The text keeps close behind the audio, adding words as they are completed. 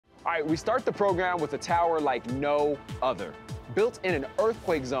All right, we start the program with a tower like no other, built in an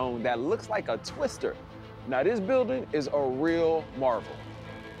earthquake zone that looks like a twister. Now, this building is a real marvel.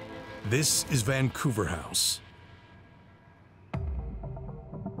 This is Vancouver House.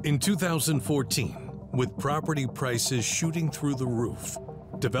 In 2014, with property prices shooting through the roof,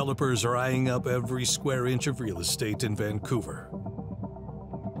 developers are eyeing up every square inch of real estate in Vancouver.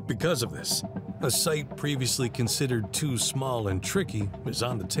 Because of this, a site previously considered too small and tricky is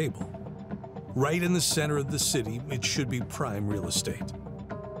on the table. Right in the center of the city, it should be prime real estate.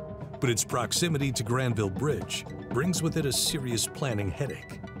 But its proximity to Granville Bridge brings with it a serious planning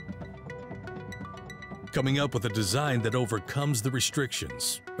headache. Coming up with a design that overcomes the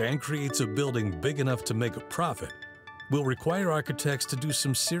restrictions and creates a building big enough to make a profit will require architects to do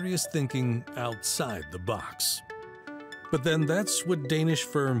some serious thinking outside the box. But then that's what Danish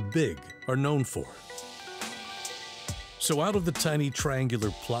firm Big are known for. So out of the tiny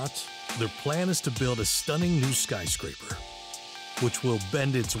triangular plot, their plan is to build a stunning new skyscraper, which will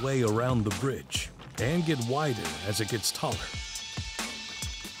bend its way around the bridge and get wider as it gets taller.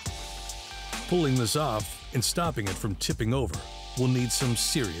 Pulling this off and stopping it from tipping over will need some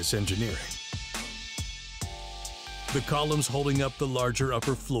serious engineering. The columns holding up the larger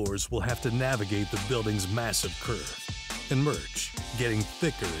upper floors will have to navigate the building's massive curve and merge, getting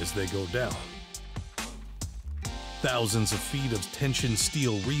thicker as they go down. Thousands of feet of tension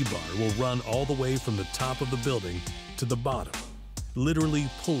steel rebar will run all the way from the top of the building to the bottom, literally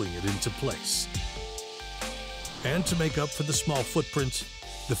pulling it into place. And to make up for the small footprint,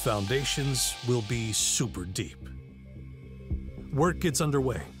 the foundations will be super deep. Work gets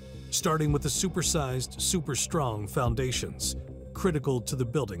underway, starting with the supersized, super strong foundations, critical to the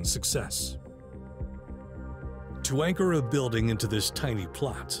building's success. To anchor a building into this tiny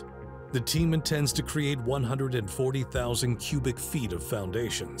plot, the team intends to create 140,000 cubic feet of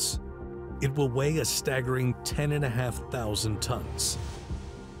foundations. It will weigh a staggering 10,500 tons.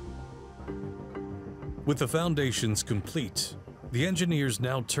 With the foundations complete, the engineers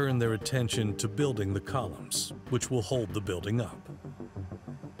now turn their attention to building the columns, which will hold the building up.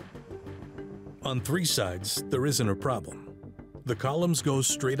 On three sides, there isn't a problem. The columns go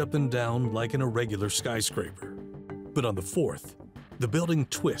straight up and down like in a regular skyscraper. But on the fourth, the building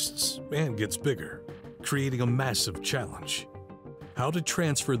twists and gets bigger, creating a massive challenge. How to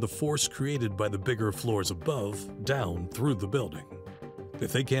transfer the force created by the bigger floors above down through the building.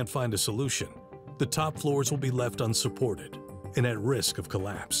 If they can't find a solution, the top floors will be left unsupported and at risk of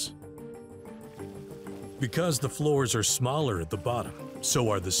collapse. Because the floors are smaller at the bottom, so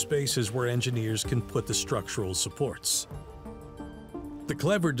are the spaces where engineers can put the structural supports. The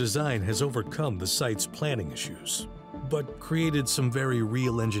clever design has overcome the site's planning issues, but created some very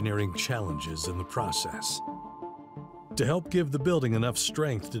real engineering challenges in the process. To help give the building enough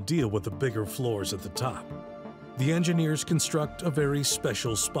strength to deal with the bigger floors at the top, the engineers construct a very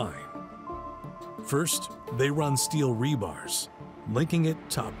special spine. First, they run steel rebars, linking it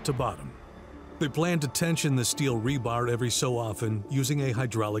top to bottom. They plan to tension the steel rebar every so often using a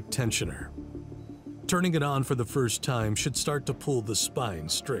hydraulic tensioner. Turning it on for the first time should start to pull the spine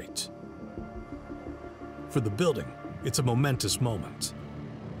straight. For the building, it's a momentous moment.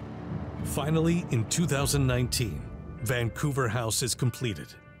 Finally, in 2019, Vancouver House is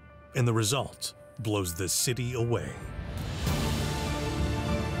completed, and the result blows the city away.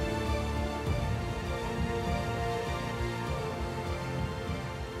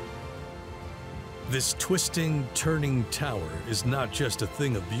 This twisting, turning tower is not just a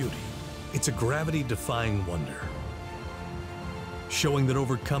thing of beauty, it's a gravity-defying wonder, showing that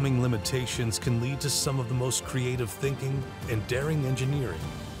overcoming limitations can lead to some of the most creative thinking and daring engineering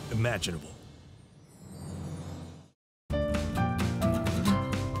imaginable.